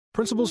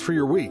Principles for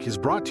Your Week is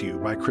brought to you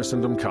by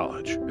Christendom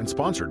College and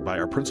sponsored by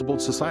our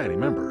Principled Society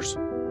members.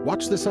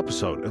 Watch this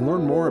episode and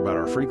learn more about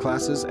our free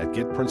classes at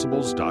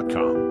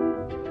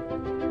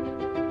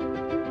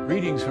getprinciples.com.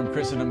 Greetings from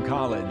Christendom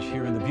College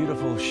here in the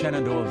beautiful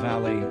Shenandoah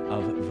Valley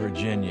of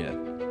Virginia.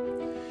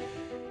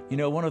 You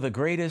know, one of the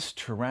greatest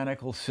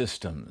tyrannical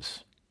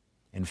systems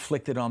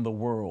inflicted on the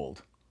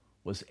world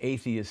was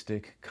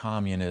atheistic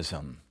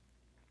communism.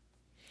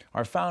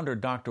 Our founder,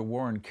 Dr.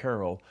 Warren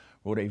Carroll,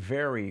 wrote a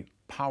very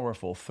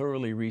powerful,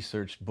 thoroughly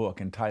researched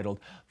book entitled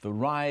The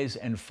Rise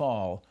and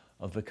Fall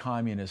of the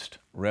Communist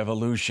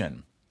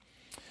Revolution.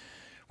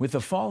 With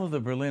the fall of the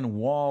Berlin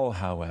Wall,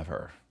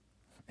 however,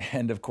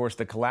 and of course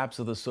the collapse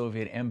of the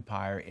Soviet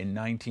Empire in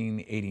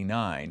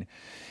 1989,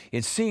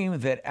 it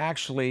seemed that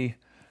actually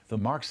the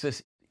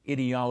Marxist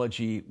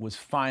ideology was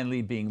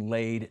finally being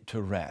laid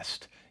to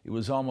rest. It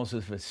was almost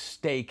as if a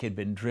stake had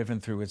been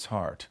driven through its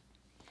heart.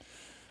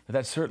 But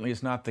that certainly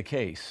is not the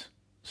case.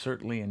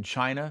 Certainly in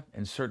China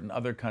and certain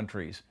other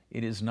countries,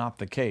 it is not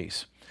the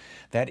case.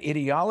 That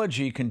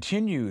ideology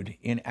continued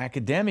in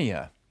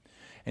academia,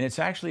 and it's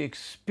actually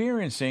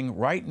experiencing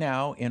right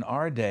now in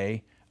our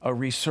day a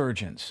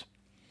resurgence.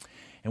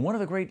 And one of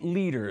the great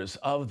leaders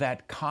of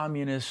that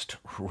communist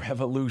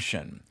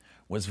revolution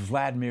was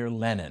Vladimir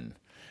Lenin.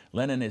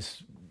 Lenin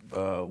is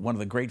one of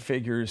the great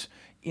figures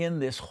in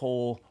this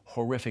whole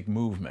horrific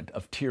movement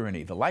of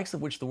tyranny, the likes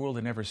of which the world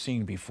had never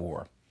seen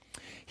before.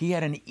 He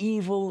had an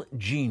evil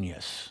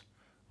genius,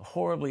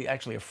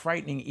 actually a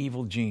frightening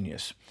evil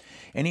genius.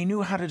 And he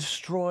knew how to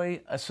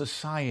destroy a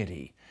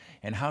society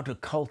and how to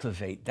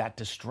cultivate that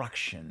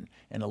destruction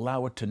and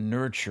allow it to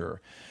nurture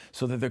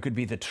so that there could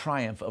be the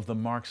triumph of the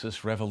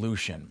Marxist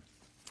revolution.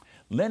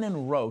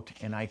 Lenin wrote,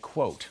 and I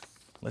quote,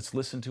 let's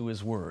listen to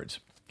his words,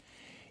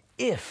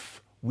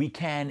 "If we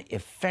can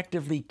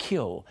effectively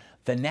kill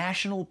the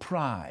national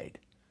pride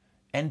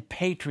and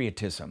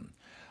patriotism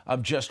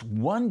of just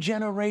one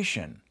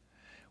generation,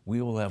 we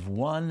will have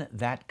won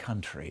that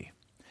country.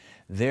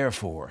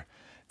 Therefore,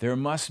 there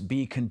must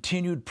be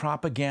continued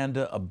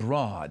propaganda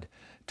abroad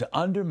to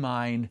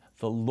undermine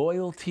the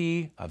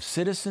loyalty of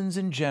citizens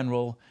in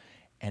general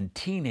and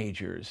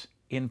teenagers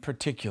in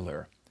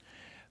particular,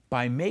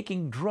 by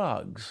making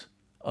drugs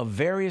of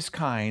various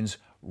kinds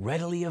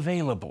readily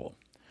available,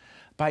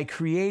 by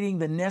creating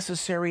the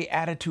necessary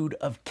attitude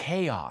of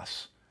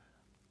chaos,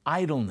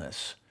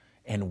 idleness,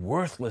 and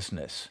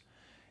worthlessness,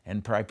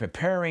 and by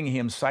preparing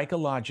him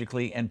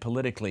psychologically and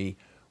politically,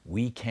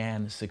 we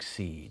can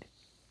succeed."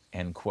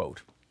 End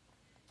quote.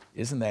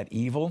 Isn't that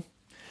evil?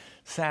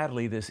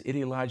 Sadly, this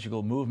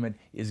ideological movement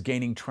is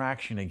gaining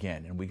traction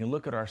again, and we can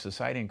look at our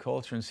society and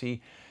culture and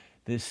see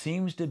this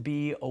seems to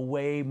be a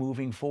way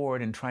moving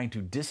forward in trying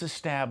to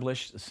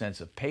disestablish the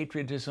sense of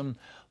patriotism,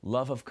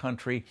 love of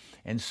country,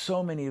 and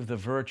so many of the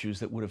virtues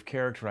that would have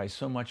characterized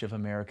so much of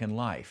American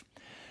life.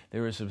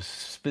 There is a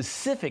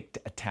specific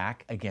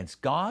attack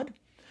against God,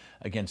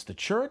 against the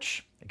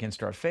church,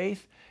 against our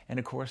faith, and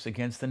of course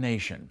against the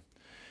nation.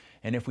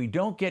 And if we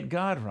don't get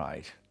God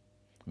right,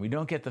 we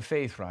don't get the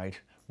faith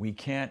right, we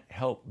can't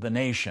help the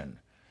nation.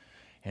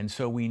 And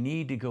so we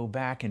need to go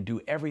back and do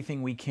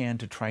everything we can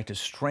to try to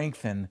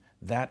strengthen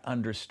that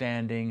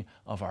understanding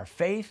of our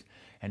faith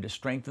and to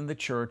strengthen the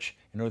church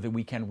in order that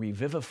we can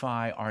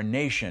revivify our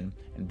nation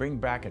and bring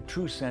back a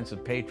true sense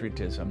of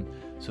patriotism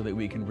so that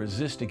we can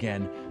resist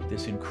again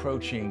this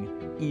encroaching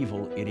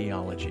evil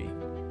ideology.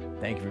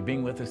 Thank you for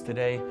being with us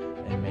today,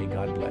 and may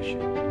God bless you.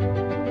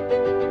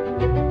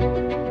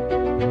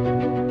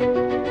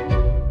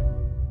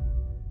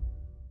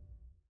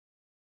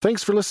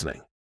 Thanks for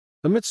listening.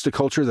 Amidst a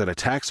culture that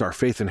attacks our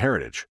faith and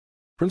heritage,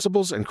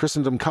 Principles and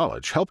Christendom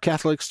College help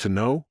Catholics to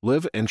know,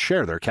 live, and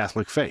share their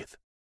Catholic faith.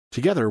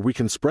 Together, we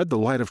can spread the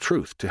light of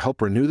truth to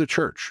help renew the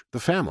church, the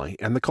family,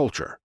 and the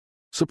culture.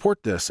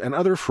 Support this and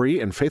other free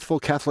and faithful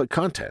Catholic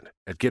content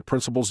at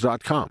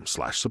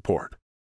getprinciples.com/support.